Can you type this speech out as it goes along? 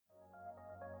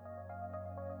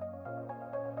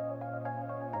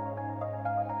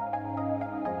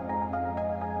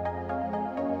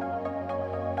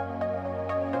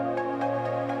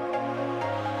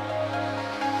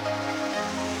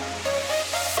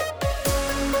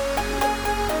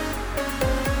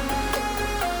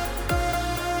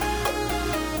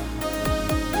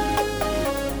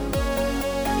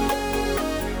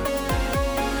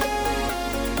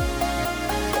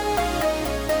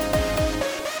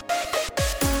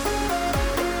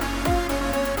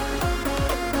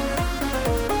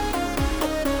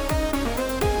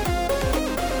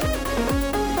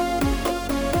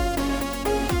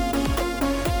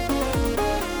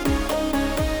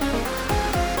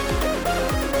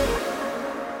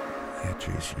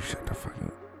Shut the fuck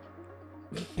up.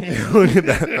 Look at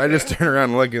that. I just turn around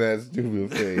and look at that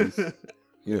stupid face.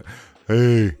 Yeah.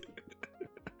 Hey.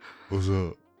 What's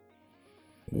up?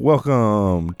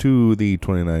 Welcome to the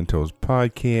 29 Toes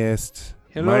podcast.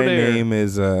 Hello my there. name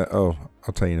is, I'll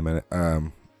tell you in a minute.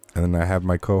 And then I have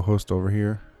my co-host over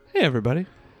here. Hey, everybody.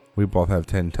 We both have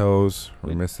 10 toes.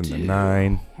 We're missing the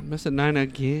 9. We're missing 9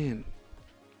 again.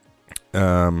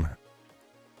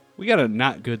 We got a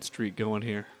not good streak going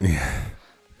here. Yeah.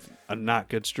 A not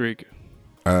good streak.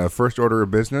 First order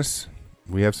of business.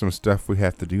 We have some stuff we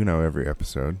have to do now every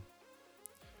episode.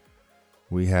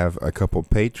 We have a couple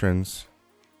patrons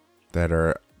that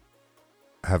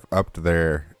have upped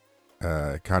their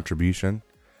contribution,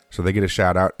 so they get a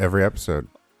shout out every episode.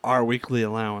 Our weekly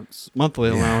allowance, monthly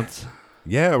allowance.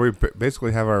 Yeah, we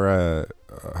basically have our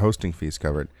hosting fees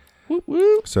covered. Whoop,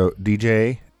 whoop. So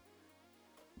DJ,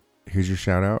 here's your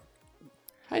shout out.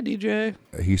 Hi, DJ.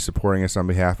 He's supporting us on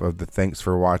behalf of the Thanks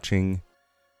for Watching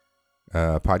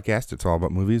podcast. It's all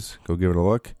about movies. Go give it a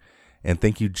look. And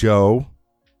thank you, Joe,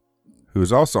 who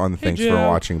is also on the Thanks Joe. for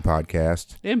Watching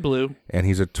podcast. And Blue. And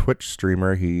he's a Twitch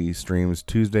streamer. He streams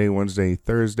Tuesday, Wednesday,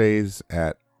 Thursdays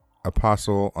at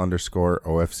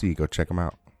Apostle_OFC. Go check him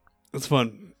out. It's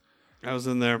fun. I was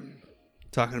in there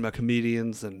talking about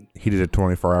comedians, and He did a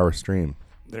 24-hour stream.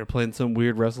 they were playing some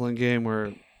weird wrestling game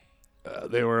where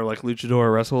they were like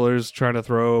luchador wrestlers trying to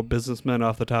throw businessmen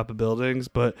off the top of buildings,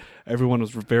 but everyone was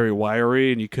very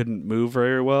wiry and you couldn't move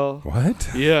very well. What?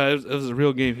 Yeah, it was a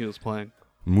real game he was playing.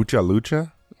 Mucha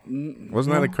Lucha?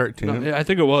 Wasn't that a cartoon? No, I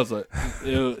think it was.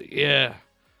 Yeah.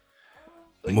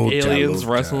 Like Mucha aliens Lucha.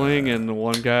 wrestling, and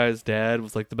one guy's dad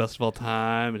was like the best of all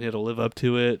time, and he had to live up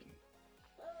to it.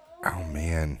 Oh,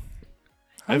 man.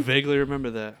 I vaguely remember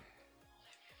that.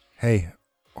 Hey,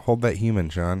 hold that human,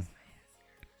 Sean.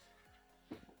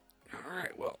 All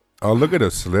right, well. Oh, look at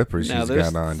those slippers Now she's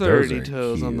there's got on. 30 Those are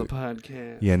toes on the cute.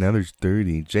 podcast. Yeah, now there's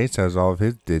 30. Jace has all of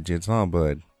his digits on,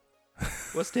 bud.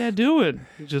 What's Dad doing?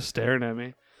 He's just staring at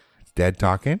me. Dad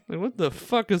talking? Like, what the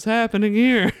fuck is happening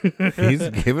here? He's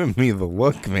giving me the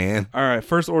look, man. All right,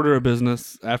 first order of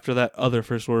business. After that other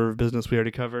first order of business we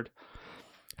already covered.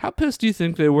 How pissed do you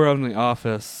think they were on The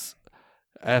Office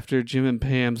after Jim and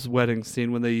Pam's wedding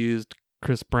scene when they used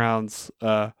Chris Brown's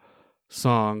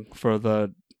song for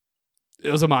the...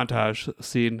 It was a montage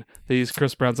scene. They used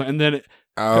Chris Brown's song, and then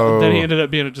then he ended up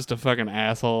being just a fucking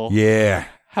asshole. Yeah.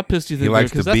 How pissed do you He think they were?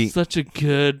 likes to Because that's beat- such a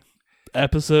good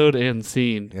episode and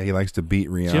scene. Yeah, he likes to beat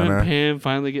Jim and Rihanna. Pam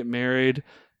finally get married.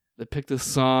 They pick this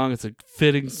song. It's a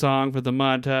fitting song for the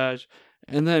montage.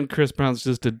 And then Chris Brown's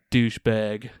just a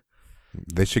douchebag.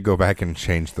 They should go back and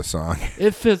change the song.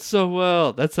 It fits so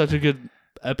well. That's such a good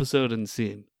episode and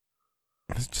scene.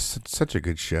 It's just such a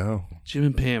good show. Jim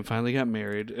and Pam finally got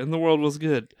married, and the world was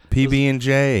good.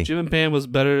 PB&J. Jim and Pam was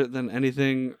better than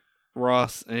anything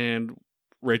Ross and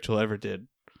Rachel ever did.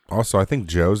 Also, I think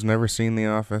Joe's never seen The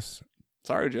Office.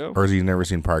 Sorry, Joe. Or has he never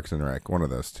seen Parks and Rec? One of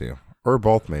those two. Or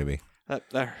both, maybe.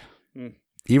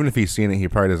 Even if he's seen it, he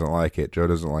probably doesn't like it. Joe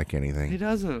doesn't like He anything.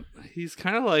 doesn't. He's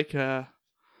kind of like, I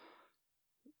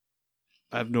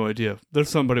have no idea. There's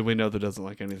somebody we know that doesn't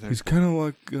like anything. He's kind of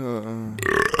like...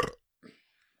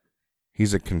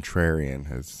 He's a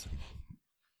contrarian, as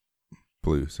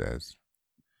Blue says.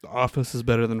 The Office is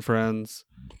better than Friends.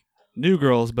 New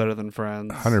Girl is better than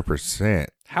Friends. 100%.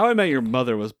 How I Met Your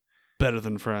Mother was better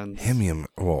than Friends. Himium.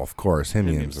 Well, of course.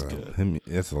 Himium's Himium's good.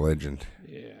 it's a legend.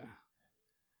 Yeah.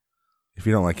 If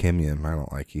you don't like Himium, I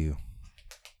don't like you.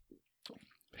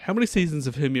 How many seasons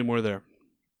of Himium were there?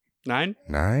 9?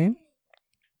 9?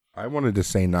 I wanted to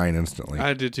say 9 instantly.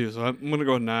 I did too, so I'm going to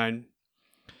go with 9.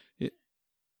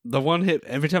 The one hit,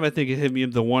 every time I think of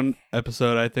Himium, the one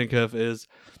episode I think of is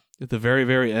at the very,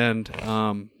 very end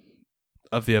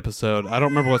of the episode. I don't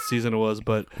remember what season it was,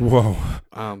 but Whoa.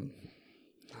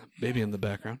 baby in the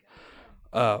background.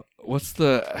 What's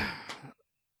the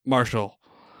Marshall?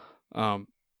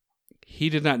 He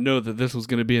did not know that this was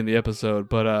going to be in the episode,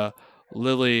 but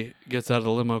Lily gets out of the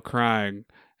limo crying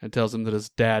and tells him that his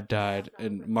dad died,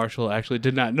 and Marshall actually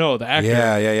did not know. The actor,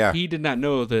 Yeah. he did not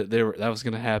know that that was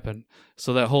going to happen.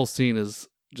 So that whole scene is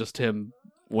just him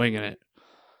winging it.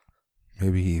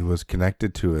 Maybe he was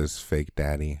connected to his fake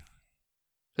daddy.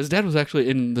 His dad was actually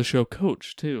in the show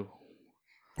Coach too.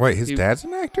 Wait, his dad's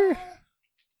an actor?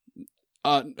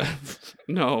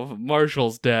 No,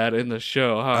 Marshall's dad in the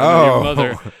show. How I Met Your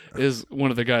Mother is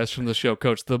one of the guys from the show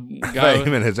Coach. The I guy. thought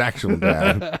you meant his actual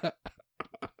dad.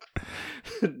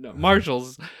 No,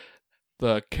 Marshall's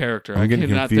the character. I'm I getting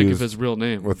cannot think of confused his real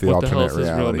name. with the what the hell is alternate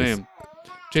his real realities. name?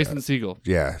 Jason Segel.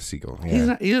 Yeah, Siegel.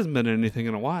 Yeah. He hasn't been in anything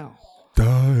in a while.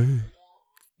 Die.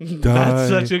 That's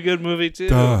such a good movie too.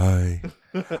 Die.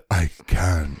 I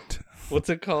can't. What's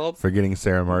it called? Forgetting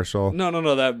Sarah Marshall.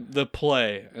 No. That the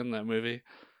play in that movie.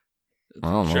 I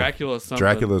don't know. Dracula something.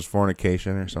 Dracula's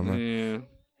Fornication or something. Yeah.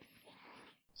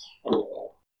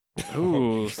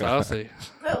 Ooh, saucy.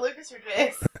 No, Lucas or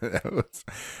Jace. That was,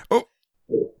 oh,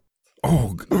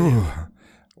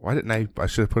 why didn't I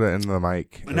should have put it in the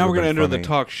mic. And now we're going to enter the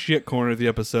talk shit corner of the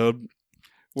episode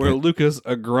where Lucas,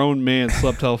 a grown man,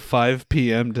 slept till 5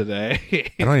 p.m.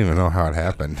 today. I don't even know how it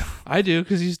happened. I do,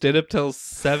 because you stayed up till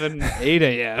 7, 8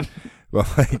 a.m. Well,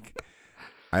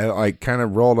 I kind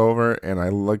of rolled over and I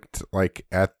looked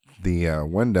at the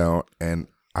window and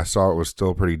I saw it was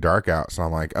still pretty dark out. So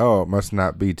I'm like, oh, it must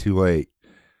not be too late.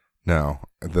 No,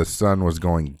 the sun was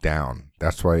going down.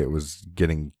 That's why it was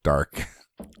getting dark.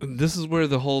 This is where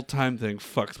the whole time thing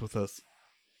fucks with us.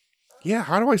 Yeah,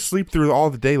 how do I sleep through all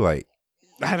the daylight?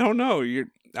 I don't know.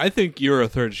 I think you're a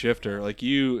third shifter. Like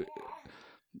you,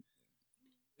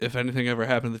 if anything ever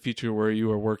happened in the future where you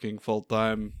are working full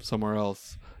time somewhere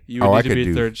else, you would need to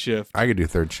be third shift. I could do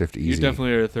third shift easy. You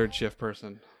definitely are a third shift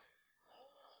person.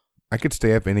 I could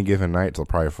stay up any given night till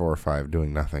probably 4 or 5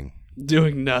 doing nothing.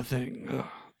 Doing nothing. Ugh.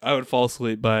 I would fall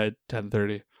asleep by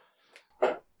 10:30.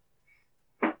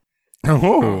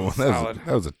 Oh, that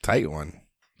was a tight one.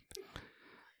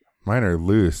 Mine are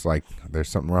loose, like there's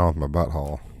something wrong with my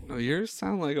butthole. No, yours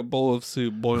sound like a bowl of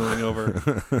soup boiling over.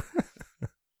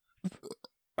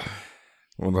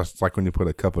 Well, that's like when you put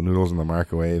a cup of noodles in the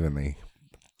microwave and they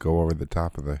go over the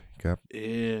top of the cup.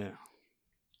 Yeah.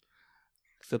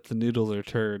 Except the noodles are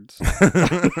turds.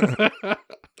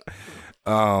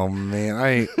 Oh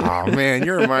man,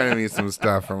 you're reminding me of some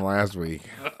stuff from last week.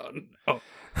 Oh, no.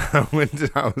 I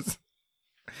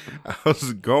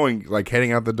was going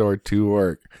heading out the door to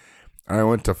work. And I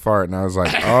went to fart and I was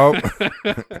like, oh,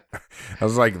 I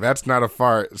was like, that's not a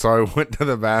fart. So I went to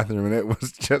the bathroom and it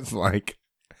was just like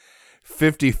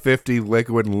 50-50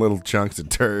 liquid and little chunks of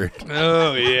turd.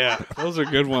 Oh yeah, those are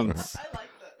good ones. I like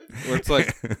those. Where it's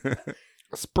like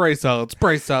spray salad,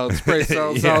 spray salad, spray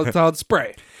salad, Yeah. salad, salad,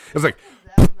 spray. It's like,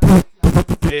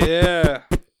 Yeah.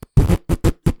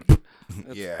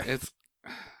 yeah. It's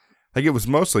Like it was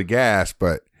mostly gas,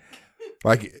 but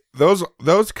like those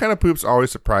kind of poops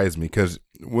always surprise me because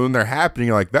when they're happening,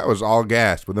 you're like, that was all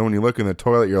gas. But then when you look in the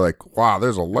toilet, you're like, wow,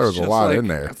 there's a lot in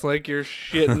there. It's like you're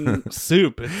shitting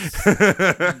soup.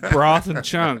 It's broth and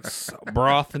chunks.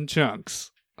 Broth and chunks.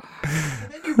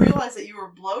 And then you realize that you were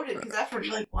bloated because afterwards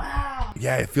you're like, wow.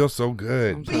 Yeah, it feels so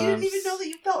good. But you didn't even know that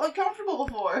you felt uncomfortable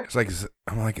before. It's like,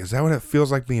 I'm like, is that what it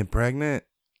feels like being pregnant?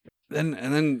 And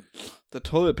then the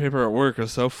toilet paper at work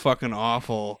is so fucking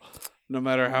awful. No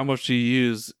matter how much you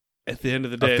use, at the end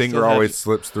of the day, A finger always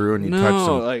slips through and you touch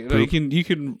some poop. you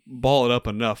can ball it up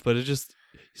enough, but you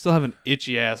still have an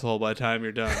itchy asshole by the time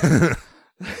you're done.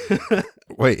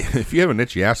 Wait, if you have an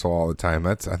itchy asshole all the time,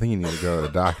 I think you need to go to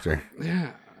the doctor.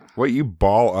 Yeah. Wait, you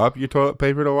ball up your toilet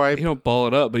paper to wipe? You don't ball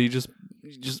it up, but You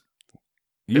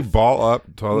ball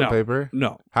up toilet No. paper?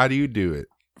 no. How do you do it?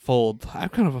 Fold. I'm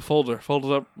kind of a folder. Fold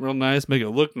it up real nice, make it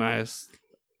look nice.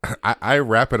 I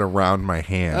wrap it around my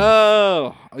hand.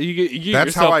 Oh, you get That's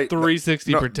yourself how I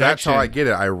 360 no, protection. That's how I get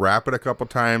it. I wrap it a couple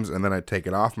times and then I take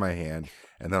it off my hand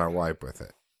and then I wipe with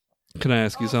it. Can I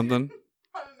ask you something?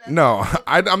 No,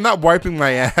 I'm not wiping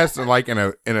my ass like in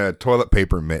a toilet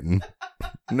paper mitten.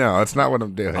 No, that's not what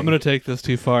I'm doing. I'm gonna take this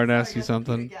too far and ask you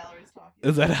something.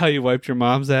 Is that how you wiped your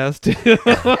mom's ass too?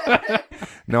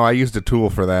 No, I used a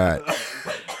tool for that.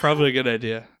 Probably a good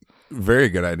idea. Very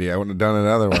good idea. I wouldn't have done it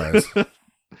otherwise.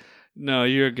 No,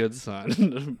 you're a good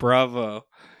son. Bravo.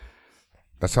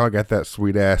 That's how I got that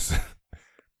sweet ass.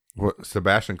 What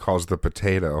Sebastian calls the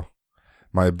potato.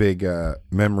 My big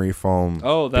memory foam.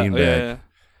 Oh, that beanbag. yeah.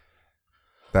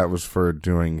 That was for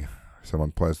doing some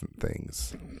unpleasant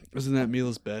things. Isn't that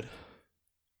Mila's bed?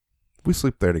 We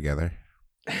sleep there together.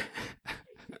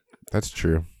 That's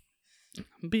true.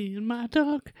 Me and my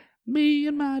dog. Me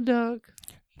and my dog.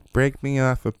 Break me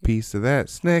off a piece of that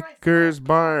Snickers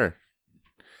bar.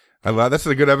 I love this is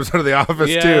a good episode of The Office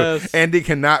Yes. too. Andy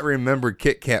cannot remember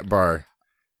Kit Kat bar.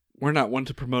 We're not one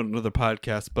to promote another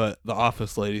podcast, but The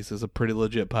Office Ladies is a pretty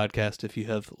legit podcast if you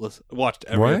have watched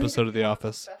every What? episode of The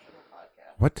Office.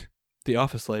 What? The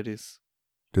Office Ladies.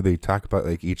 Do they talk about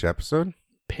like each episode?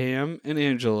 Pam and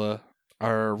Angela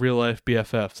are real life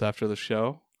BFFs after the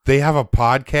show. They have a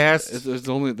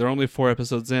podcast? They're only 4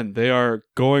 episodes in. They are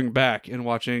going back and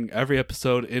watching every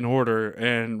episode in order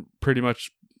and pretty much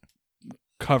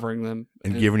covering them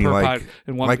And giving you per like,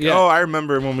 in one, like, yeah. oh, I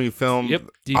remember when we filmed. Yep,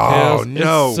 details. Oh,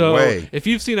 no So, way. If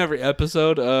you've seen every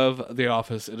episode of The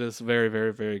Office, it is very,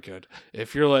 very, very good.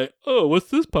 If you're like, oh, what's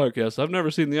this podcast? I've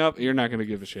never seen The Office, you're not going to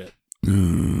give a shit.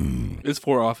 It's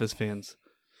for Office fans.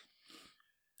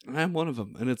 And I'm one of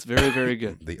them, and it's very, very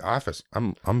good. The Office.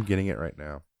 I'm getting it right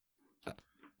now.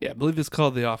 Yeah, I believe it's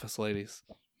called The Office Ladies.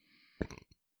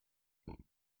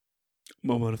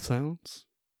 Moment of silence.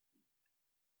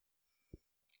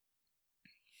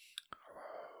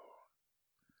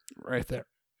 Right there.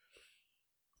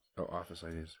 Oh, Office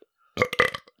Ladies.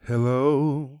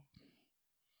 Hello.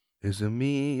 Is it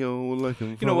me you're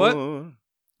looking for? You know what?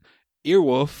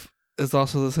 Earwolf is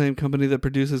also the same company that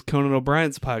produces Conan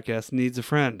O'Brien's podcast, Needs a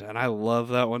Friend, and I love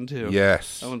that one too.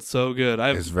 Yes. That one's so good.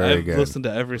 It's very I've good. listened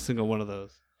to every single one of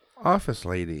those. Office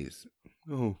Ladies.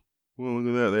 Oh, well,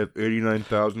 look at that. They have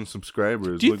 89,000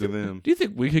 subscribers. Look at them. Do you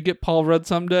think we could get Paul Rudd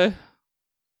someday?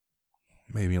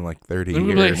 Maybe in like 30 And years.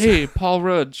 we'd be like, hey, Paul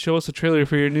Rudd, show us a trailer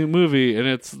for your new movie. And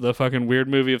it's the fucking weird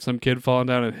movie of some kid falling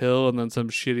down a hill and then some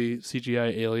shitty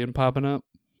CGI alien popping up.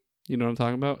 You know what I'm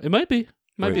talking about? It might be.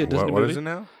 Might be a Disney what movie. is it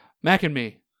now? Mac and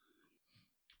Me.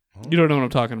 Oh, You don't know what I'm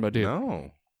talking about, do you?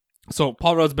 No. So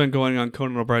Paul Rudd's been going on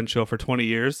Conan O'Brien's show for 20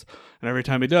 years, and every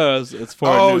time he does, it's for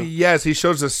Oh, a new... yes. He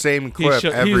shows the same clip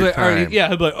every he's like, all time. right, yeah,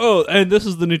 he'll be like, oh, and this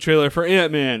is the new trailer for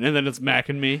Ant-Man, and then it's Mac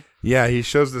and Me. Yeah, he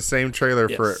shows the same trailer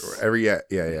for Yes. every...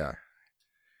 Yeah.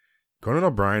 Conan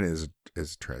O'Brien is a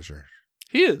treasure.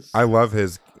 He is. I love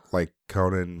his, like,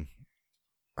 Conan...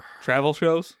 Travel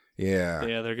shows? Yeah.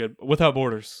 Yeah, they're good. Without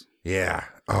Borders. Yeah.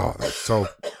 Oh, that's so...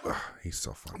 he's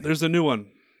so funny. There's a new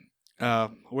one.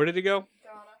 Where did he go?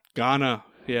 Ghana.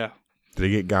 Yeah. Did he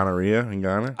get gonorrhea in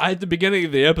Ghana? At the beginning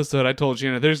of the episode, I told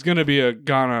Gina there's going to be a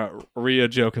gonorrhea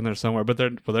joke in there somewhere, but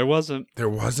there wasn't. There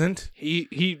wasn't?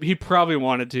 He probably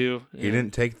wanted to. He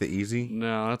didn't take the easy?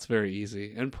 No, that's very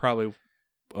easy and probably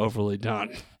overly done.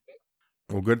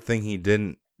 Well, good thing he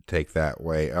didn't take that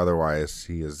way. Otherwise,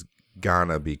 he is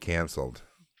gonna be canceled.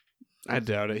 I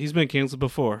doubt it. He's been canceled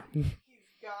before. He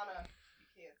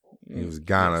was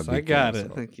gonna Yes, be I got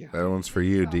canceled. it. Thank you. That one's for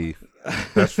you, D.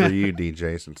 That's for you,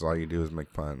 DJ, since all you do is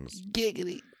make puns.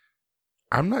 Giggity.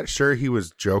 I'm not sure he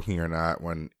was joking or not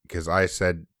because I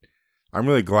said, I'm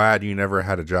really glad you never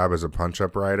had a job as a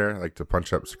punch-up writer, like to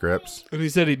punch up scripts. And he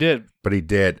said he did. But he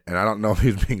did, and I don't know if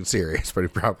he was being serious, but he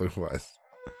probably was.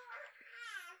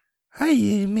 Hi,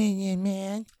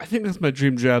 man. I think that's my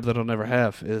dream job that I'll never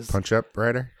have is Punch-up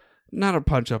writer? not a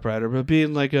punch-up writer, but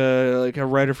being like a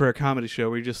writer for a comedy show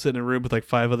where you just sit in a room with like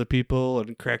 5 other people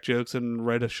and crack jokes and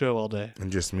write a show all day. And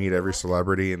just meet every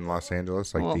celebrity in Los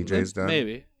Angeles like Well, DJ's done?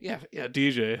 Maybe. Yeah,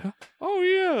 DJ. Oh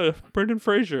yeah, Brendan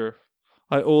Fraser.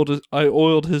 I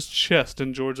oiled his chest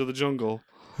in George of the Jungle.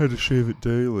 Had to shave it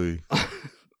daily.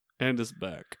 And his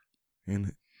back.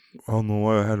 And on the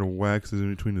way, I had to wax it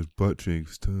in between his butt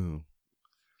cheeks, too.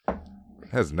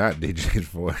 That's not DJ's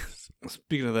voice.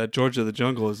 Speaking of that, George of the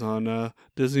Jungle is on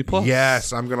Disney Plus.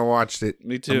 Yes, I'm going to watch it.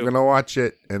 Me too. I'm going to watch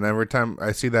it. And every time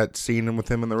I see that scene with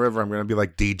him in the river, I'm going to be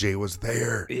like, DJ was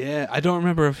there. Yeah, I don't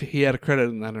remember if he had a credit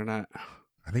in that or not.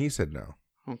 I think he said no.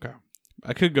 Okay.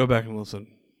 I could go back and listen.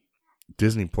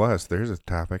 Disney Plus, there's a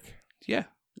topic. Yeah.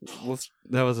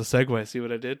 That was a segue. See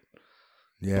what I did?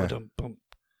 Yeah. Ba-dum-bum.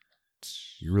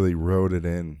 You really rode it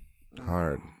in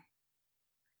hard.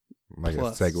 Like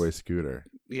Plus. a Segway scooter.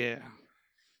 Yeah.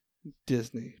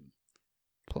 Disney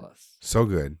Plus. So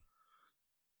good.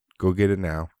 Go get it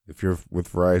now. If you're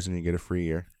with Verizon, you get a free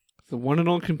year. The one and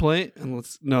only complaint, and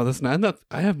that's not.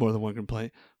 I have more than one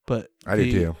complaint, but I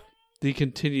do too. The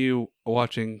continue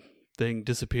watching thing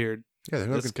disappeared. Yeah,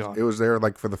 It's gone. it was there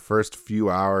like for the first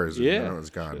few hours, and Yeah, then it was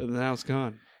gone. and now it's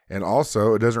gone. And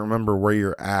also, it doesn't remember where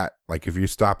you're at. Like if you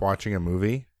stop watching a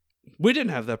movie, We didn't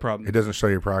have that problem. it doesn't show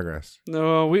your progress.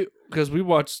 No, because we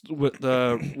watched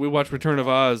Return of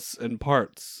Oz in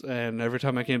parts, and every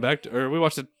time I came back we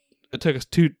watched it. It took us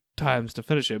 2 times to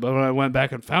finish it, but when I went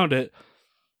back and found it,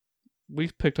 we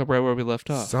picked up right where we left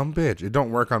off. Some bitch. It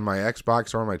don't work on my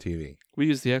Xbox or my TV. We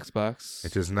use the Xbox.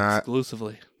 It does not.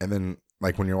 Exclusively. And then,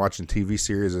 like when you're watching TV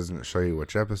series, doesn't it show you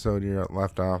which episode you're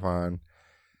left off on?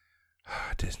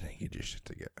 Disney, get your shit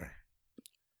together.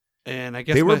 And I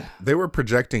guess they were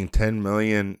projecting 10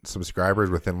 million subscribers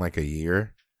within like a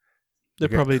year. they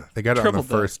got it on the tripled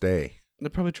first day. They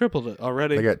probably tripled it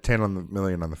already. They got 10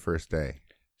 million on the first day.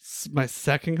 My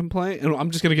second complaint, and I'm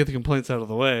just going to get the complaints out of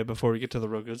the way before we get to the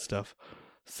real good stuff.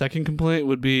 Second complaint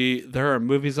would be there are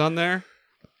movies on there,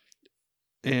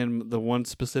 and the one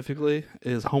specifically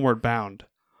is Homeward Bound.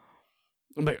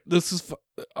 I'm like, this is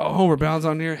Homeward Bound's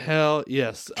on here. Hell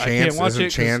yes, I Chance, can't watch isn't it.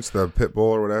 'cause- Chance the pit bull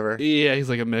or whatever? Yeah, he's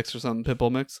like a mix or something,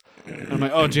 Pitbull mix. And I'm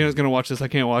like, oh, Jana's gonna watch this. I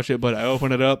can't watch it, but I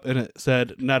open it up and it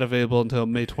said not available until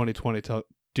May 2020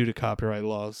 due to copyright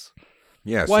laws.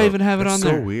 Yeah. Why even have it that's on so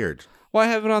there? weird. Why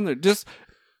have it on there? Just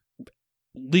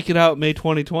leak it out May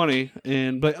 2020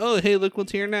 and like, oh, hey, look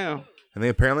what's here now. And they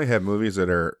apparently have movies that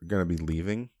are going to be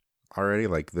leaving already,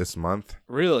 like this month.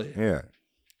 Really? Yeah.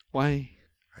 Why?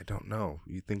 I don't know.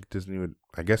 You think Disney would?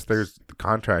 I guess there's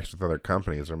contracts with other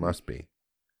companies. There must be.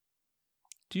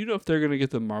 Do you know if they're gonna get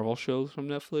the Marvel shows from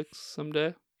Netflix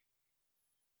someday?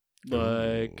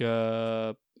 Like,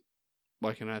 why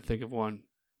can I think of one?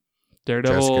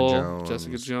 Daredevil,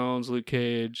 Jessica Jones, Luke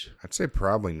Cage. I'd say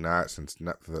probably not, since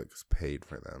Netflix paid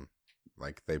for them.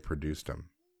 Like, they produced them.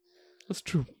 That's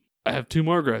true. I have 2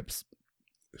 more gripes.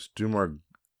 Stew more.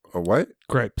 Oh, what?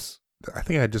 Gripes. I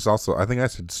think I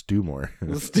said stew more. You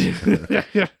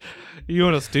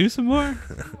want to stew some more?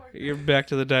 You're back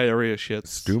to the diarrhea shit.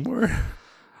 Stew more?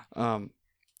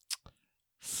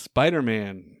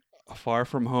 Spider-Man, Far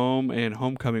From Home, and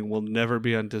Homecoming will never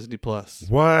be on Disney Plus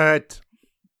What?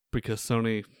 because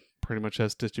Sony pretty much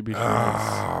has distribution rights.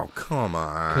 Oh, come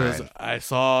Because on. I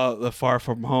saw the Far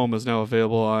From Home is now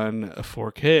available on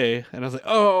 4K, and I was like,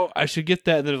 oh, I should get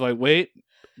that. And then I was like, wait,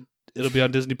 it'll be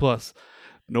on Disney Plus.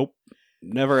 Nope.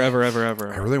 Never, ever, ever,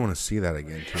 ever. I really want to see that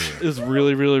again, too. It's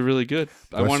really, really, really good.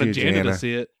 I Bless wanted you, Jana to Jana.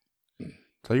 see it.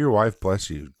 Tell your wife, bless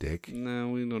you, dick. No,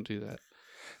 we don't do that.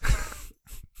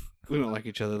 We don't like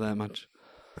each other that much.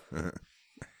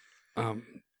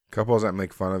 Couples that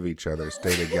make fun of each other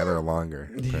stay together longer,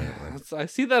 Yeah, apparently. I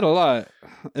see that a lot.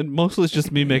 And mostly it's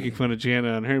just me making fun of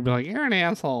Jana and her being like, you're an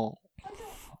asshole.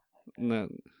 No,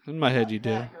 in my head, you do.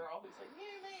 That girl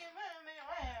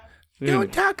who's like,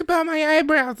 Yeah. talk about my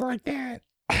eyebrows like that.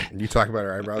 You talk about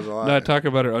her eyebrows a lot? No, I talk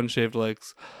about her unshaved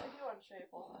legs. I do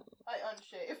unshave a lot. I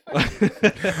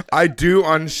unshave. I do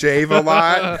unshave a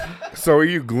lot. So are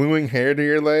you gluing hair to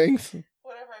your legs?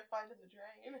 Whatever I find in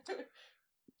the drain.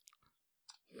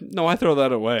 No, I throw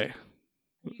that away.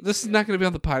 This is not going to be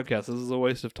on the podcast. This is a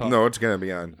waste of time. No, it's going to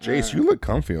be on. Jace, you look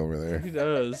comfy over there. He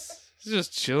does. He's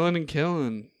just chilling and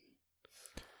killing.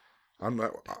 I'm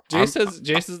not.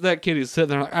 Jace is that kid who's sitting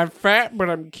there like, I'm fat, but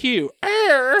I'm cute.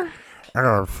 Arr!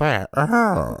 I'm fat.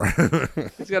 Oh.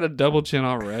 He's got a double chin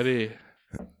already.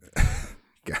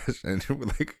 Gosh, and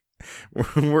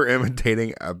we're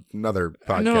imitating another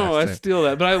podcast. No, I steal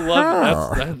that, but I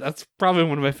love that's probably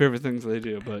one of my favorite things they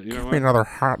do. But you know Give me what? another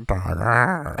hot dog.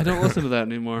 I don't listen to that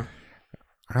anymore.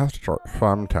 I'll start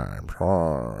sometimes.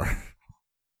 Oh.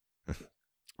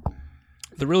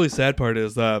 The really sad part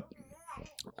is that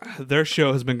their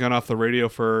show has been gone off the radio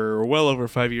for well over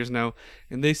 5 years now,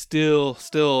 and they still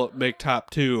make top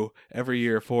 2 every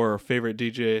year for favorite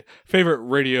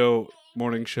radio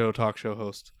morning show talk show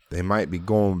host. They might be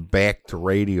going back to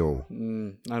radio.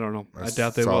 I don't know. I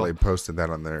doubt they saw will. they posted that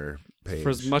on their page. For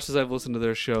as much as I've listened to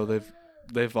their show,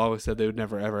 they've always said they would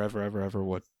never, ever, ever, ever, ever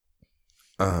would.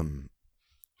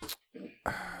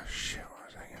 Shit, what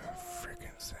was I gonna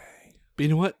freaking say? But you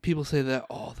know what? People say that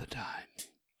all the time.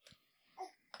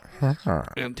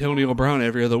 Antonio Brown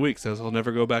every other week says he'll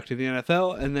never go back to the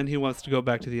NFL, and then he wants to go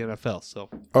back to the NFL. So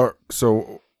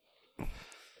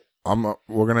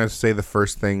We're gonna say the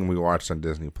first thing we watched on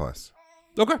Disney Plus.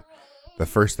 okay, The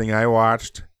first thing I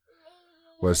watched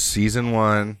was season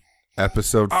 1,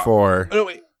 episode 4. no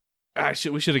wait,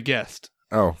 we should have guessed.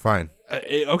 Oh, fine.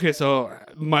 Okay, so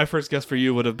my first guess for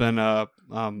you would have been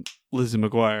Lizzie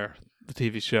McGuire, the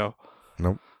TV show.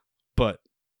 Nope. But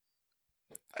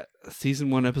season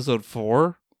 1, episode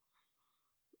 4.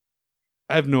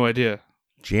 I have no idea.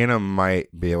 Jana might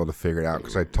be able to figure it out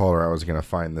because I told her I was gonna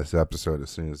find this episode as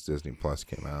soon as Disney Plus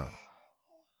came out.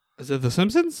 Is it The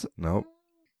Simpsons? Nope.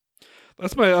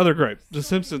 That's my other gripe. The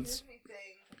Simpsons.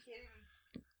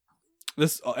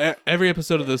 Every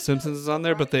episode of The Simpsons is on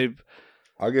there, but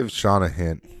I'll give Sean a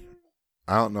hint.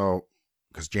 I don't know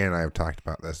because Jan and I have talked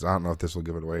about this. I don't know if this will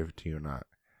give it away to you or not.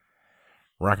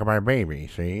 Rockabye Baby,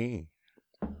 see?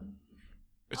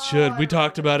 It should. We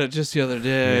talked about it just the other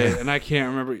day, and I can't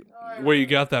remember where you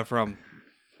got that from.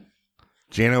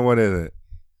 Jana, what is it?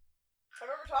 I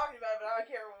remember talking about it, but now I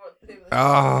can't remember what the name of the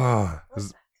Oh, And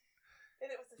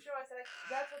it was the show I said,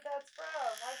 that's what that's from.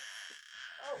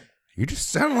 you just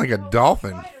sound like a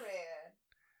dolphin. Spider-Man.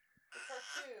 The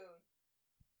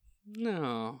cartoon.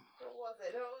 No. What was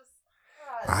it? It was...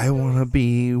 I want to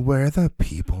be where the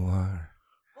people are.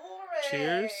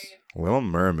 Cheers. Little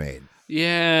Mermaid.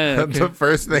 Yeah. That's the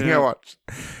first thing I watched.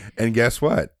 And guess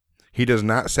what? He does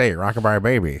not say Rockabye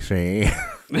Baby, see?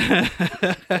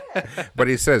 But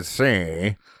he says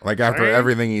see, like after See?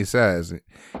 everything he says,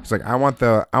 he's like, I want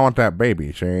that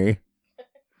baby, see.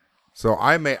 So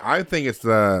I think it's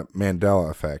the Mandela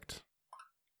effect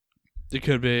It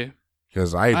could be.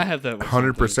 because I I have that with some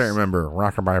 100% things. remember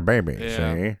Rockabye Baby. Yeah.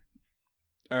 See,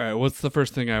 All right, what's the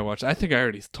first thing I watched? I think I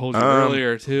already told you Um,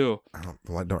 earlier too.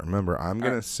 I don't remember. I'm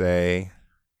gonna say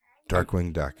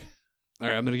Darkwing Duck. All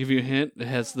right, I'm gonna give you a hint. It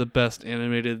has the best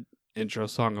animated intro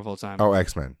song of all time. Oh,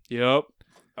 X-Men. Yep.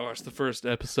 I watched the first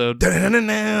episode.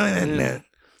 If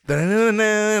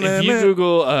If you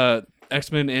Google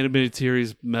X-Men animated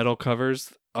series metal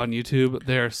covers on YouTube,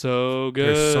 they are so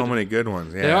good. there's so many good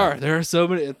ones. Yeah, They are. There are so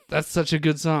many. That's such a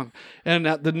good song. And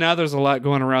now there's a lot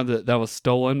going around that was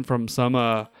stolen from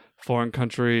some foreign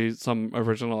country. Some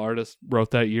original artist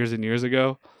wrote that years and years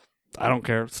ago. I don't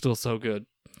care. It's still so good.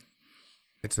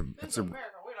 It's This is a. America.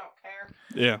 We don't care.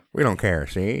 Yeah. We don't care.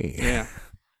 See, Yeah.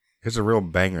 it's a real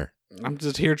banger. I'm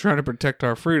just here trying to protect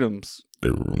our freedoms. I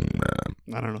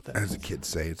don't know what that As is. the kids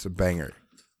say, it's a banger.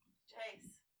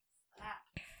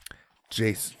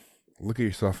 Chase. Jace, look at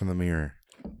yourself in the mirror.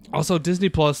 Also, Disney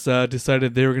Plus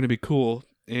decided they were going to be cool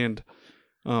and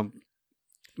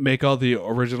make all the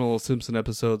original Simpson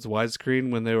episodes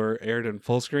widescreen when they were aired in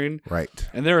full screen. Right,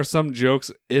 And there are some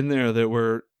jokes in there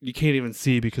that you can't even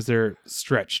see because they're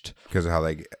stretched. because of how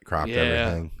they cropped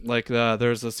everything. Like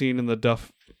there's a scene in the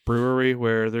Duff Brewery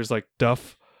where there's like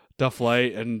Duff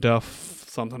Light and Duff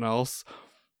something else.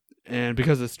 And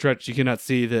because it's stretched, you cannot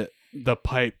see that the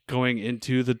pipe going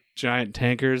into the giant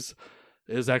tankers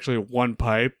is actually one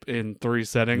pipe in 3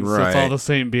 settings. So it's all Right. the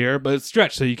same beer, but it's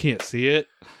stretched so you can't see it.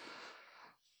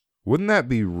 Wouldn't that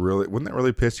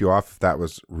really piss you off if that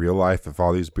was real life? If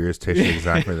all these beers tasted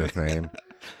exactly the same,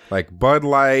 like Bud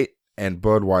Light and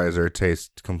Budweiser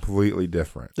taste completely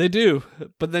different. They do.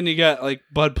 But then you got like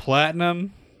Bud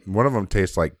Platinum. One of them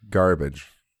tastes like garbage.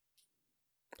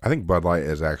 I think Bud Light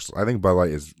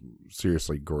is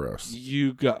seriously gross.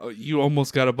 You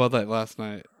almost got a Bud Light last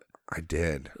night. I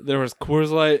did. There was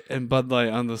Coors Light and Bud Light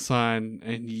on the sign,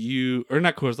 and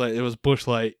not Coors Light, it was Busch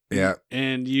Light. Yeah.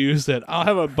 And you said, I'll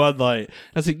have a Bud Light.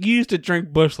 I was like, you used to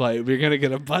drink Busch Light, but you're going to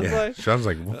get a Bud Yeah. Light? Sean's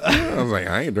like, what? I was like,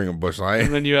 I ain't drinking Busch Light.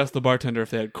 And then you asked the bartender if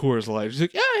they had Coors Light. She's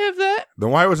like, yeah, I have that. Then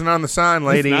why wasn't it on the sign,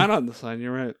 lady? It's not on the sign,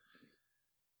 you're right.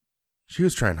 She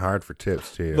was trying hard for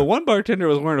tips too. The one bartender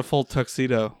was wearing a full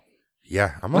tuxedo.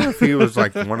 Yeah, I wonder if he was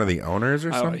like one of the owners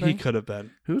or something. He could have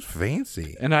been. He was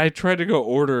fancy. And I tried to go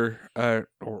order,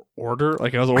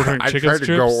 like I was ordering I chicken tried strips.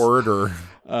 to go order.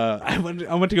 I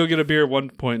went to go get a beer at one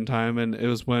point in time, and it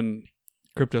was when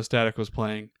Crypto Static was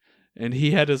playing, and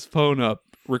he had his phone up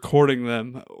recording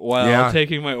them while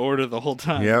taking my order the whole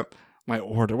time. Yep. My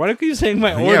order. Why do you keep saying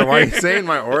my order? Yeah, why are you saying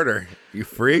my order? You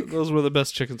freak. Those were the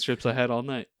best chicken strips I had all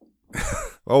night.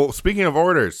 Oh, speaking of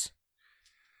orders,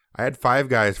 I had Five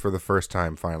Guys for the first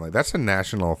time finally. That's a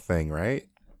national thing, right?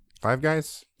 Five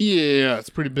Guys? Yeah, it's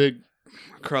pretty big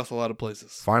across a lot of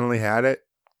places. Finally had it.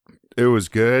 It was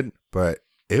good, but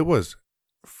it was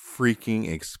freaking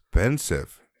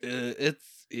expensive.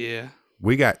 Yeah.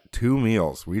 We got 2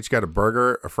 meals. We each got a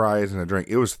burger, a fries, and a drink.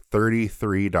 It was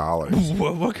 $33.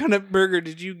 What kind of burger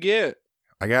did you get?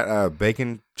 I got a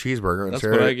bacon cheeseburger, and That's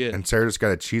Sarah, what I get. And Sarah just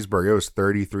got a cheeseburger. It was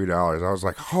 $33. I was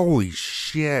like, holy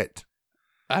shit.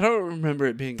 I don't remember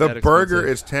it being The that burger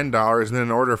expensive. is $10, and then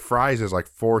an order of fries is like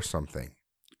 $4 something.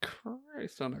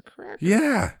 Christ on a cracker.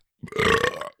 Yeah.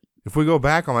 If we go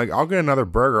back, I'm like, I'll get another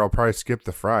burger. I'll probably skip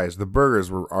the fries. The burgers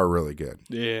are really good.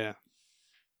 Yeah.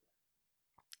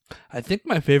 I think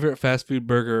my favorite fast food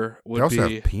burger They would also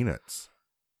be... have peanuts.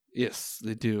 Yes,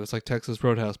 they do. It's like Texas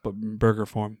Roadhouse, but in burger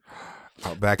form.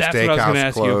 Outback That's what I was going to Steakhouse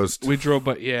ask closed. you. We drove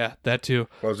by... Yeah, that too.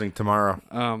 Closing tomorrow.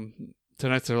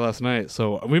 Tonight's their last night,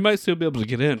 so we might still be able to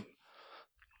get in.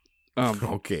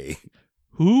 Okay.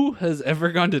 Who has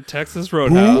ever gone to Texas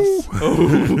Roadhouse?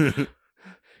 Oh.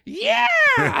 Yeah!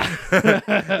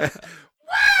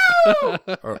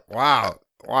 Wow.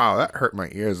 Wow, that hurt my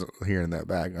ears hearing that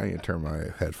back. I need to turn my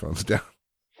headphones down.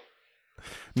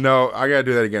 No, I gotta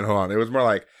do that again. Hold on. It was more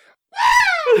like,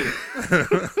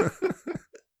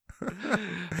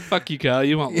 Fuck you, Kyle.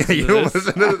 You won't yeah, listen you to don't this.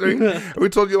 listen to this. We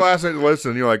told you last night to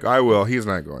listen. You're like, I will. He's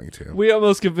not going to. We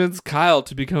almost convinced Kyle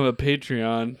to become a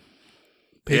Patreon.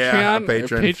 Yeah, a Patreon?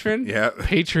 patron. Or patron? Yeah.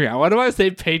 Patreon. Why do I say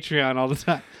Patreon all the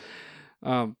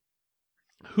time?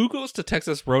 Who goes to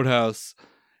Texas Roadhouse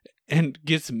and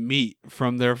gets meat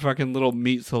from their fucking little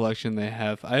meat selection they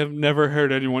have? I have never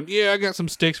heard anyone, I got some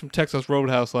steaks from Texas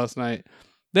Roadhouse last night.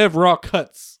 They have raw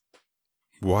cuts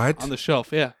What? on the shelf,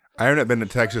 yeah. I haven't been to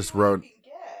Texas Road.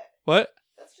 What?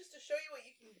 That's just to show you what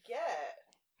you can get.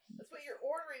 That's what you're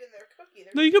ordering in their cookie.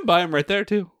 No, you can buy them right there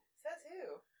too.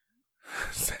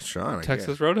 Says who? That's Sean. I Texas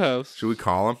guess. Roadhouse. Should we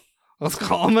call him? Let's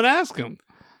call him and ask him.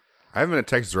 I haven't been at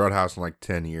Texas Roadhouse in like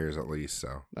 10 years at least.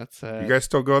 So That's sad. you guys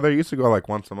still go there? You used to go like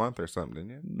once a month or something, didn't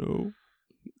you? No.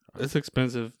 It's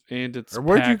expensive and it's Or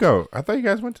where'd you packed. go? I thought you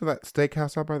guys went to that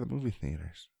steakhouse out by the movie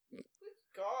theaters.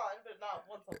 Gone, but not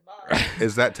once a month.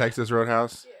 Is that Texas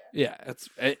Roadhouse? Yeah. Yeah, it's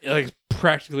like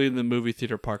practically in the movie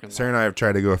theater parking lot. Sarah and I have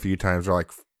tried to go a few times. We're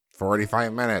like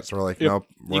 45 minutes. We're like, Yep. nope,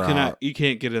 we're out. You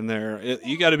can't get in there.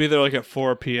 You got to be there like at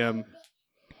 4 p.m.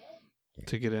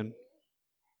 to get in.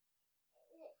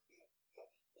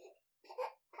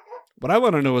 What I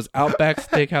want to know is Outback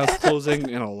Steakhouse closing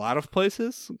in a lot of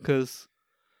places because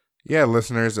Yeah,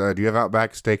 listeners, do you have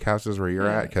Outback Steakhouses where you're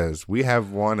Yeah. at? Because we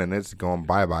have one and it's going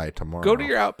bye-bye tomorrow. go to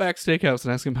your Outback Steakhouse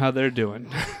and ask them how they're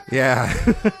doing Yeah.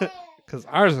 because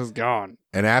ours is gone.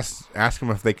 And ask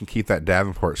them if they can keep that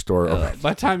Davenport store open.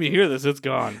 By the time you hear this, it's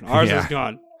gone. Ours Yeah. is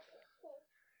gone.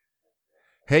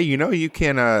 Hey, you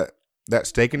can, that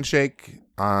Steak and Shake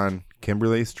on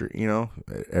Kimberly Street,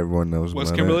 everyone knows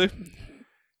West about Kimberly? it.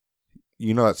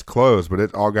 That's closed, but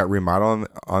it all got remodeled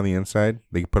on the inside.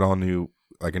 They put all a new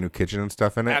kitchen and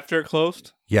stuff in it. After it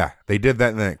closed? Yeah, they did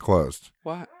that and then it closed.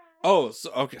 What? Oh,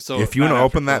 okay. So if you want not to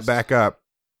after open that closed. back up,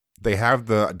 they have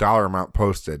the dollar amount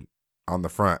posted on the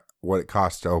front, what it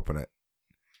costs to open it.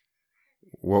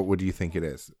 What would you think it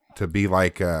is to be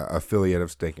like a affiliate of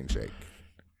Steak and Shake?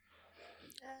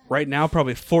 Right now,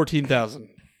 probably 14,000.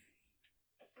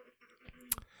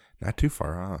 Not too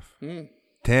far off. Mm.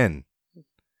 10.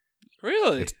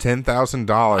 Really? It's $10,000.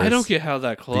 I don't get how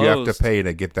that closed. You have to pay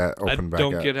to get that open back I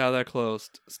up. don't get how that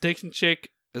closed. Steak and Shake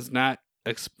is not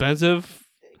expensive.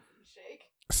 Shake.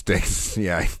 Steaks.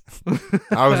 Yeah,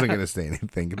 I wasn't gonna say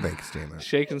anything. Thanks, Jana.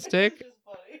 Shake and steak? Which is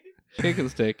funny. Shake and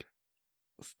steak.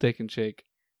 Steak and shake.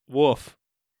 Woof.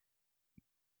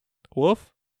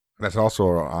 Woof? That's also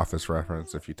an Office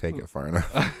reference if you take it far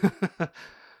enough.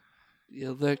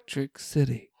 Electric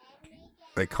City.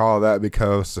 They call that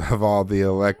because of all the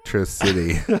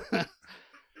electricity.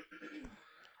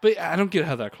 But I don't get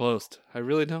how that closed. I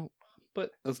really don't.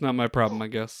 But that's not my problem, I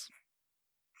guess.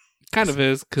 Kind of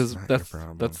is, because It's not your that's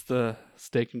problem. the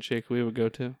Steak and Shake we would go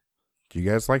to. Do you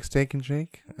guys like Steak and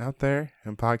Shake out there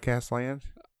in podcast land?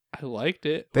 I liked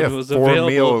it. They When have it was 4 available,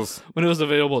 meals. When it was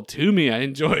available to me, I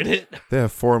enjoyed it. They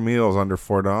have 4 meals under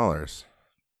 $4.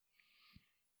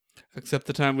 Except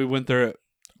the time we went there at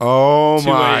Oh 2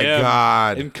 my a.m.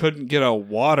 god! and couldn't get a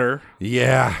water.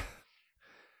 Yeah,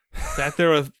 Sat there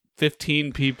with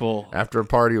 15 people. after a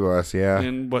party bus. Yeah,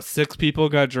 And 6 people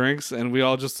got drinks, and we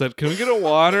all just said, "Can we get a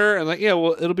water?" And yeah,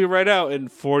 well, it'll be right out.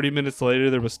 And 40 minutes later,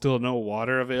 there was still no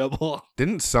water available.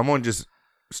 didn't someone just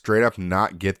straight up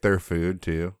not get their food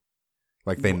too?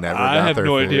 Like they never. I got have their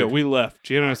no food? idea. We left.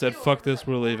 Gianna and I said, "Fuck this,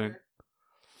 we're leaving."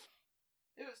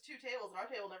 It was 2 tables, and our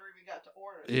table never even got to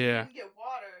order. Yeah. We didn't get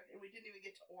water, and we didn't even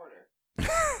get to order.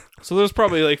 So there's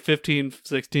probably like 15,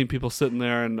 16 people sitting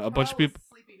there, and a bunch of Kyle was people.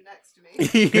 sleeping next to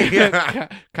me. Yeah.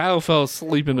 Kyle fell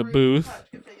asleep in a booth,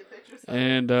 Kept taking pictures of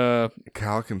him. and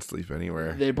Kyle can sleep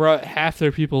anywhere. they brought half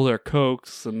their people their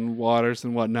Cokes and waters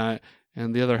and whatnot,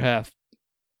 and the other half,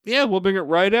 yeah, we'll bring it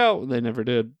right out. They never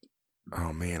did.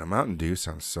 Oh man, a Mountain Dew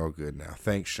sounds so good now.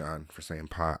 Thanks, Sean, for saying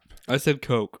pop. I said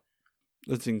Coke.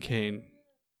 That's in Kane.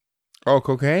 Oh,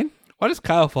 cocaine? Why does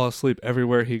Kyle fall asleep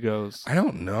everywhere he goes? I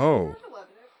don't know.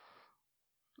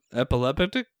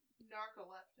 Epileptic?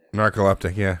 Narcoleptic.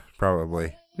 Narcoleptic, yeah,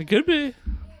 probably. It could be. He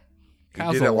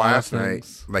Kyle's did a it lot of last night.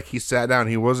 things. Like he sat down,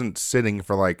 he wasn't sitting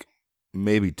for like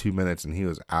maybe 2 minutes, and he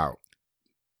was out.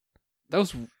 That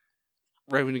was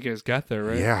right when you guys got there,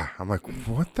 right? Yeah, I'm like,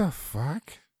 what the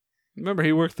fuck? Remember,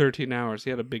 he worked 13 hours. He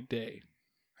had a big day.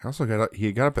 I also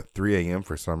he got up at 3 a.m.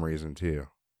 for some reason too.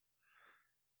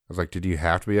 I was like, did you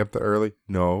have to be up that early?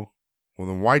 No. Well,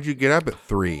 then why'd you get up at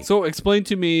 3? So explain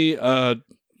to me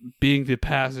being the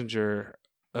passenger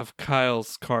of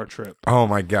Kyle's car trip. Oh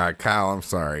my god, Kyle, I'm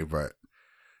sorry, but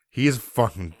he's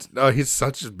he's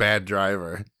such a bad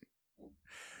driver.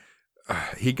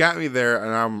 He got me there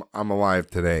and I'm alive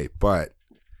today, but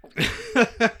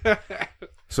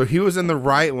so he was in the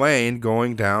right lane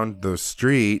going down the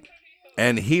street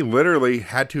and he literally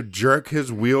had to jerk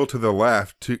his wheel to the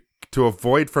left to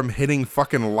avoid from hitting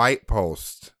fucking light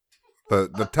posts.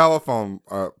 The telephone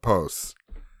posts.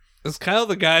 Is Kyle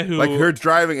the guy who... Like you're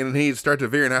driving and he'd start to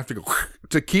veer and have to go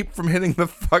to keep from hitting the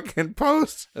fucking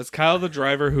post. Is Kyle the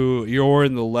driver who you're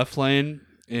in the left lane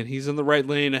and he's in the right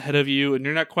lane ahead of you and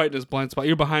you're not quite in his blind spot?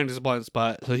 You're behind his blind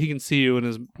spot so he can see you in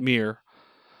his mirror.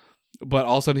 But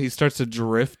all of a sudden he starts to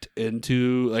drift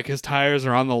into... Like his tires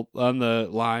are on the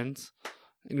lines.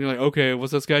 And you're like, okay,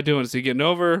 what's this guy doing? Is he getting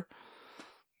over?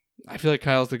 I feel like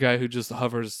Kyle's the guy who just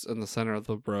hovers in the center of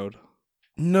the road.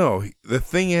 No, the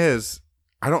thing is,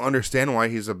 I don't understand why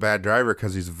he's a bad driver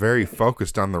because he's very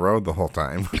focused on the road the whole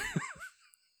time.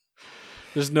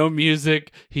 There's no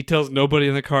music. He tells nobody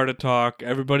in the car to talk.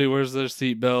 Everybody wears their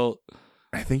seatbelt.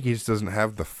 I think he just doesn't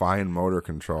have the fine motor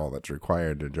control that's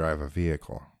required to drive a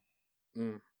vehicle.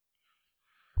 Mm.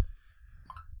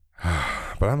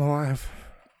 But I'm alive.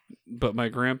 But my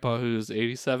grandpa, who's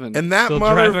 87, And that still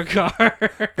mother- drive a car.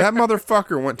 That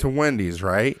motherfucker went to Wendy's,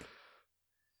 right?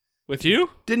 With you?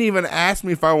 Didn't even ask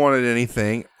me if I wanted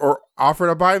anything or offer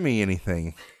to buy me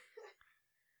anything.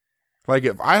 Like,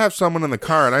 if I have someone in the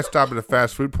car and I stop at a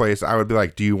fast food place, I would be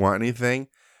like, do you want anything?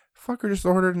 Fucker just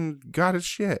ordered and got his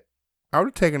shit. I would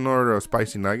have taken an order of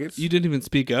spicy nuggets. You didn't even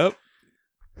speak up?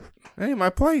 Hey, my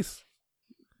place.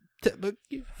 But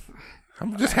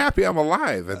I'm just happy I'm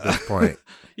alive at this point.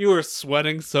 you were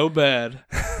sweating so bad.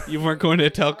 You weren't going to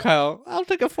tell Kyle, I'll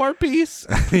take a 4-piece.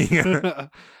 Can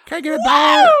I get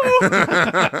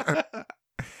 $1?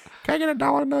 Can I get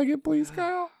 $1 nugget, please,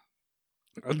 Kyle?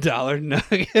 $1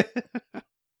 nugget.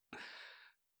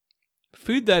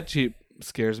 Food that cheap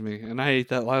scares me, and I ate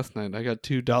that last night. I got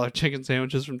 $2 chicken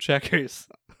sandwiches from Checkers.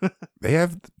 They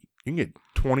have, you can get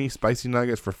 20 spicy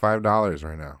nuggets for $5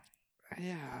 right now.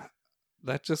 Yeah,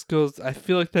 that just goes. I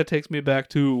feel like that takes me back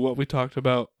to what we talked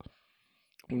about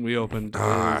when we opened.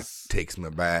 Takes me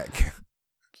back.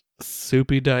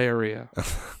 Soupy diarrhea.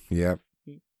 Yep.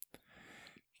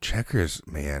 Checkers,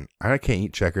 man. I can't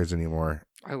eat Checkers anymore.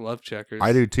 I love Checkers.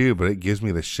 I do too, but it gives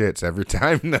me the shits every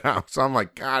time now. So I'm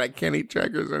like, God, I can't eat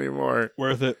Checkers anymore.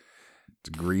 Worth it. It's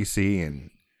greasy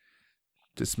and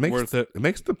just makes Worth it. It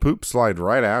makes the poop slide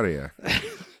right out of you.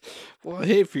 Well,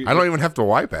 hey, if you I don't even have to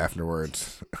wipe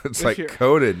afterwards. It's If like you're-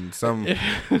 coated in some.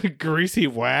 greasy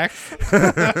wax.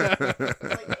 Like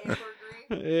ambergris.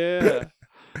 Yeah.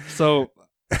 So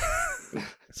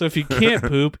if you can't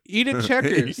poop, eat at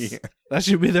Checkers. Yeah. That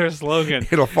should be their slogan.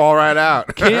 It'll fall right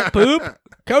out. Can't poop?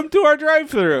 Come to our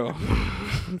drive-thru.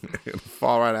 It'll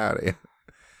fall right out of you.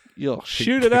 You'll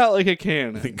shoot it out like a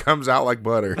cannon. It comes out like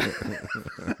butter.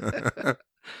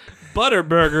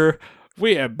 Butterburger.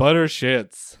 We have butter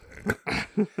shits.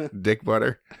 Dick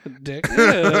butter. Dick.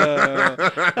 Yeah.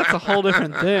 That's a whole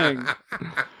different thing.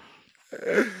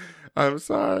 I'm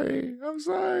sorry. I'm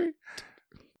sorry.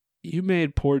 You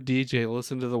made poor DJ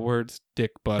listen to the words dick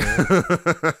butter.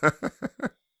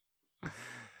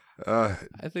 I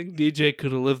think DJ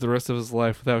could have lived the rest of his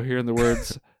life without hearing the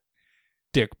words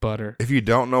dick butter. If you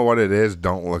don't know what it is,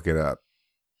 don't look it up.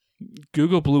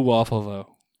 Google blue waffle,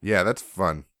 though. Yeah, that's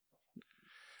fun.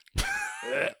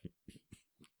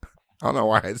 I don't know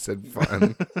why I said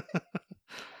fun.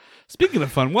 Speaking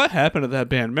of fun, what happened to that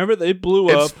band? Remember they blew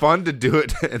up. It's fun to do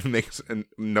it and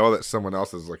know that someone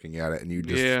else is looking at it and you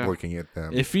just Yeah. looking at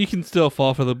them. If you can still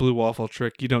fall for the blue waffle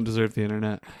trick, you don't deserve the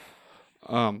internet.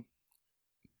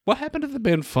 What happened to the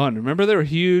band Fun? Remember they were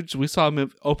huge. We saw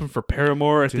them open for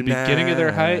Paramore at the beginning of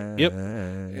their height. Yep.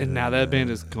 And now that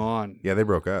band is gone. Yeah, they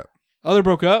broke up. Oh, they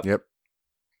broke up? Yep.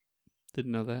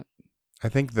 Didn't know that. I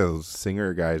think those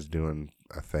singer guy's doing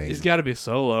a thing. He's got to be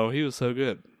solo. He was so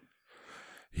good.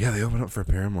 Yeah, they opened up for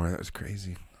Paramore. That was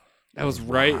crazy. That was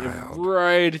Wild.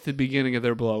 right at the beginning of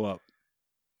their blow up.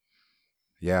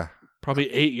 Yeah. Probably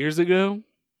 8 years ago.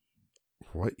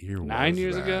 What year was 9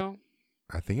 years that? ago.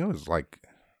 I think it was like...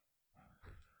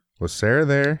 Was Sarah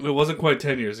there? It wasn't quite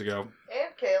 10 years ago. And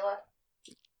Kayla.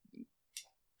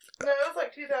 No, it was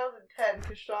like 2010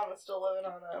 because Sean was still living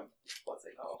on what's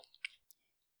it called?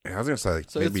 Yeah, I was going to say like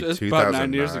So maybe it's 2009. about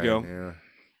 9 years ago. Yeah.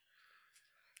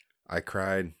 I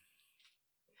cried.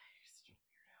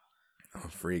 Oh,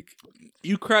 freak.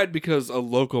 You cried because a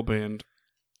local band,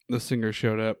 the singer,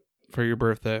 showed up for your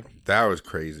birthday. That was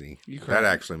crazy. You cried. That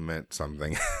actually meant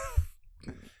something.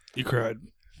 You cried.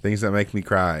 Things that make me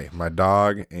cry. My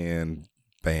dog and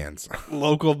bands.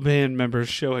 Local band members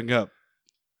showing up.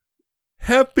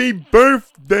 Happy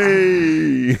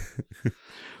birthday!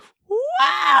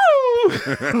 Wow!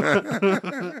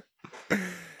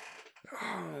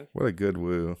 What a good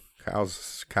woo.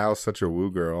 Kyle's such a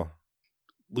woo girl.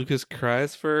 Lucas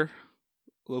cries for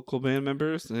local band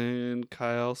members, and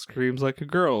Kyle screams like a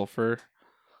girl for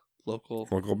local.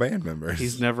 Local band members.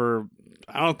 He's never.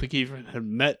 I don't think he even had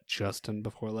met Justin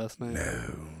before last night.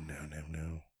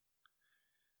 No.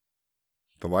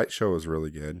 The light show was really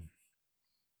good.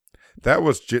 That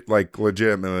was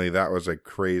legitimately, that was a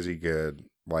crazy good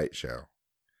light show.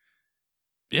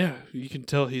 Yeah, you can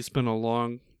tell he spent a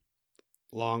long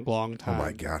Oh time.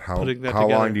 my God. How putting that long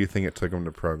together. do you think it took him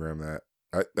to program that?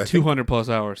 I think, 200 plus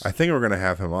hours. I think we're gonna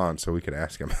have him on so we could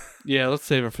ask him. Yeah, let's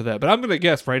save it for that. But I'm gonna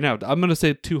guess right now. I'm gonna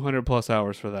say 200 plus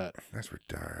hours for that. That's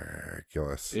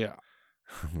ridiculous. Yeah.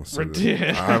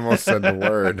 I almost said the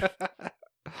word.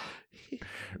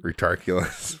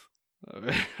 Ridiculous.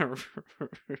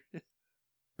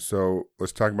 So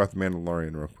let's talk about The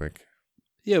Mandalorian real quick.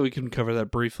 Yeah, we can cover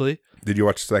that briefly. Did you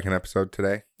watch the second episode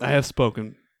today? I have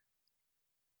spoken.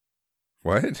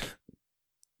 What?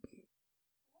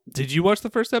 Did you watch the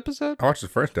first episode? I watched the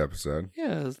first episode.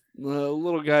 Yeah, it's the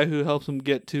little guy who helps him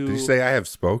get to. Did you say I have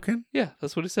spoken? Yeah,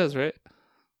 that's what he says, right?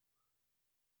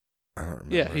 I don't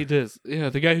remember. Yeah, he does. Yeah,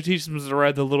 the guy who teaches him to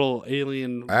ride the little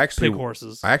alien pig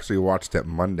horses. I actually watched it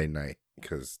Monday night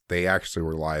because they actually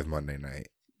were live Monday night.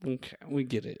 Okay, we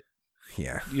get it.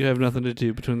 Yeah. You have nothing to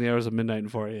do between the hours of midnight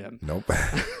and 4 a.m. Nope.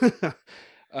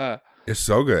 uh, It's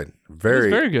so good. It's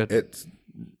very good. It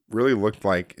really looks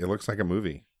like a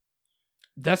movie.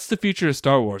 That's the future of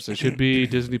Star Wars. There should be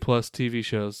Disney Plus TV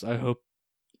shows. I hope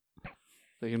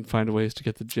they can find ways to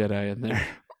get the Jedi in there.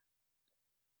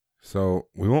 So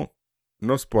we won't.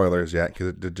 No spoilers yet because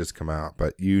it did just come out,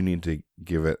 but you need to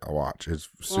give it a watch. It's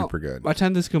super good. By the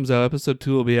time this comes out, episode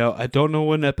 2 will be out. I don't know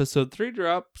when episode 3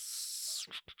 drops.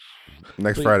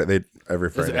 Next Friday. Every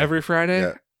Friday. Is it every Friday?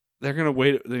 Yeah. They're gonna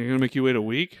wait. They're gonna make you wait a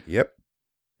week. Yep.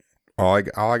 All I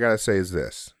gotta say is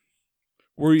this.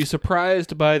 Were you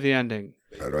surprised by the ending?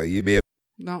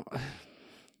 No.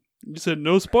 You said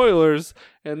no spoilers,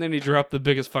 and then you dropped the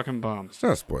biggest fucking bomb. It's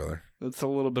not a spoiler. It's a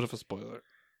little bit of a spoiler.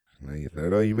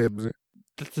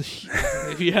 That's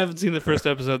If you haven't seen the first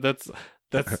episode, that's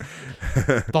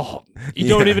the whole, you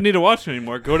don't even need to watch it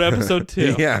anymore. Go to episode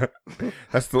 2. Yeah,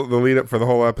 that's the lead up for the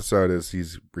whole episode. Is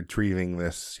he's retrieving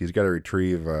this? He's got to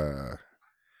retrieve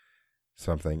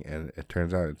something, and it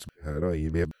turns out it's.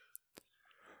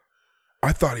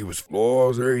 I thought he was.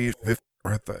 Oh, there he is.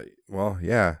 I thought. Well,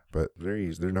 yeah, but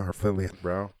they're not affiliate,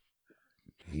 bro.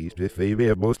 He's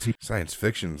most science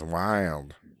fiction's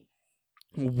wild.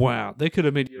 Wow, they could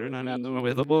have made you.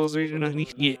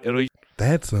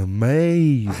 That's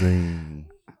amazing.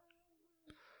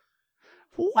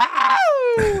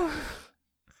 Wow.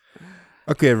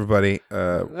 Okay, everybody.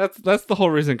 That's the whole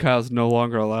reason Kyle's no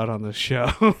longer allowed on this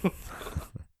show.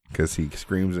 Because he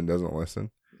screams and doesn't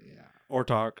listen. Yeah, or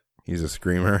talk. He's a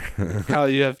screamer. Kyle,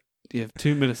 you have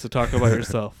 2 minutes to talk about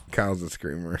yourself. Kyle's a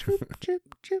screamer. Chip.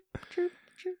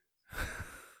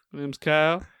 My name's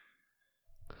Kyle.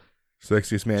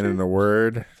 Sexiest man in the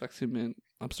word. Sexy man.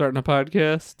 I'm starting a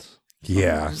podcast.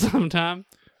 Yeah. Sometime.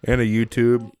 And a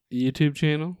YouTube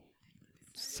channel.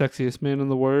 Sexiest man in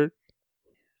the word.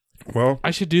 Well, I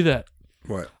should do that.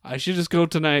 What? I should just go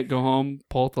tonight, go home,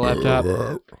 pull up the laptop,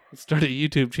 start a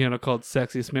YouTube channel called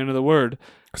Sexiest Man of the Word.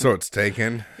 So it's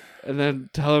taken. And then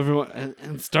tell everyone,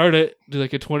 and start it, do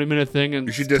like a 20-minute thing, and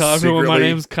you should just tell everyone my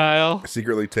name's Kyle.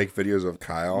 Secretly take videos of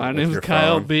Kyle. My name's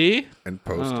Kyle B. And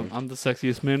post them. I'm the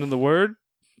sexiest man in the word.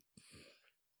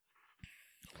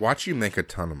 Watch you make a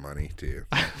ton of money, too.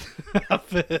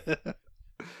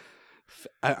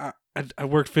 I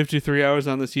worked 53 hours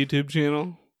on this YouTube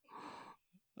channel.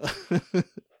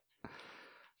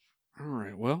 All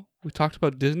right. Well, we talked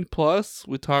about Disney Plus.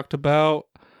 We talked about.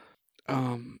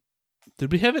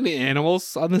 Did we have any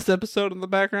animals on this episode in the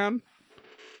background?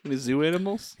 Any zoo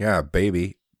animals? Yeah,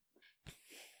 baby.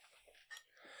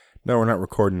 No, we're not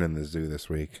recording in the zoo this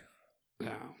week.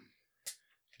 No.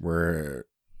 We're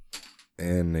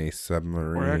in a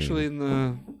submarine. We're actually in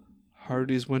the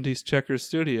Hardee's Wendy's Checkers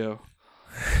studio.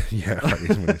 Yeah,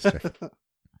 Hardee's Wendy's Checkers.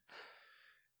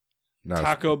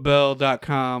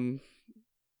 TacoBell.com.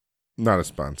 Not a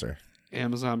sponsor.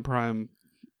 Amazon Prime.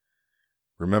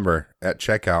 Remember, at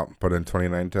checkout, put in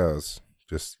 29 toes.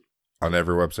 Just on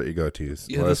every website you go to.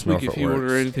 Yeah, this week if you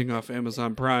order anything off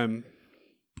Amazon Prime,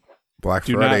 Black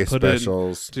Friday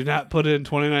specials. Do not put in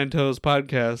 29 Toes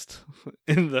podcast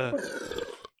in the...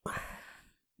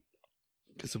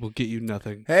 Because it will get you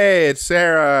nothing. Hey, it's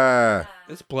Sarah.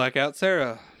 It's Blackout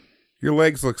Sarah. Your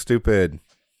legs look stupid.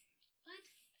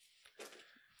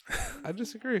 I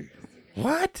disagree.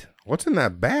 What? What's in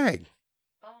that bag?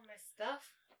 All my stuff.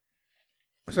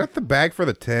 Is that the bag for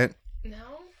the tent? No.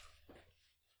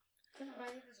 I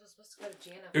think this was supposed to go to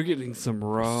Jana. You're getting some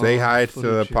raw. Say hi to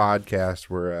the footage here. podcast.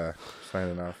 We're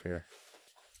signing off here.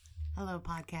 Hello,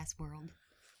 podcast world.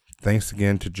 Thanks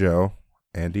again to Joe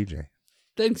and DJ.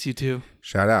 Thanks, you two.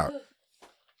 Shout out.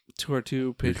 To our 2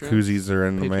 Your patrons. koozies are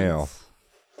in the mail.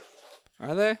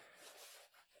 Are they?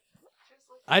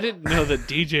 I didn't know that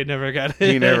DJ never got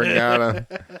it. He never got them.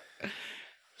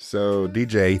 So,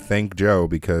 DJ, thank Joe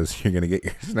because you're going to get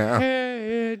yours now.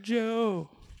 Hey, Joe.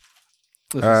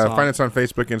 This is a song. Find us on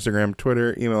Facebook, Instagram,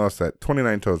 Twitter. Email us at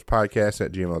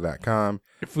 29toespodcast@gmail.com.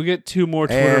 If we get 2 more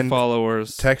Twitter And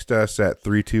followers, Text us at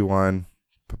 321.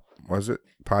 Was it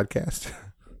podcast?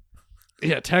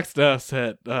 yeah, text us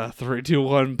at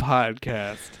 321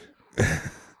 podcast. Someone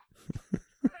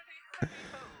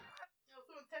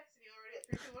texted you already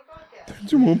at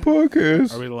 321 podcast. 321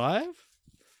 podcast. Are we live?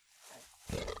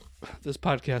 This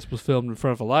podcast was filmed in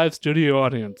front of a live studio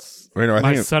audience. Wait, no,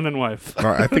 My son and wife. no,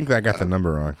 I think I got the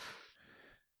number wrong.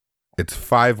 It's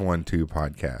 512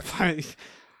 podcast. Okay. Oh, he's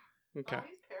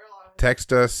paralyzed.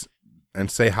 Text us and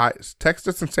say hi. Text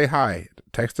us and say hi.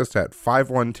 Text us at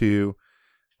 512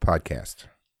 podcast.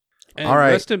 And All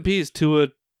right. rest in peace to a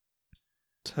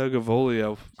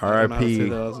Tugavolio. I don't know how to say R.I.P.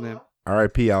 that last name.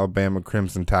 R.I.P. Alabama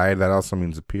Crimson Tide. That also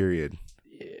means a period.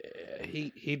 Yeah,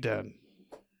 he done.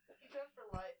 He's done for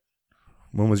life.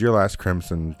 When was your last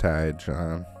Crimson Tide,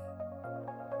 John?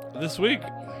 This week.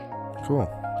 Cool.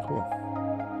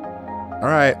 All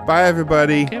right. Bye,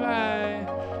 everybody. Okay, bye.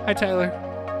 Hi, Tyler.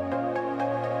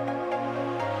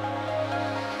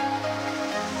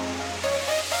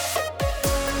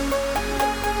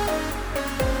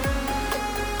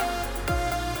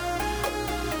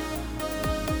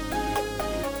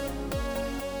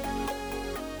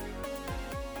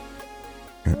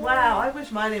 Wow, I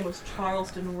wish my name was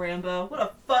Charleston Rambo. What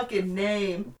a fucking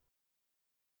name.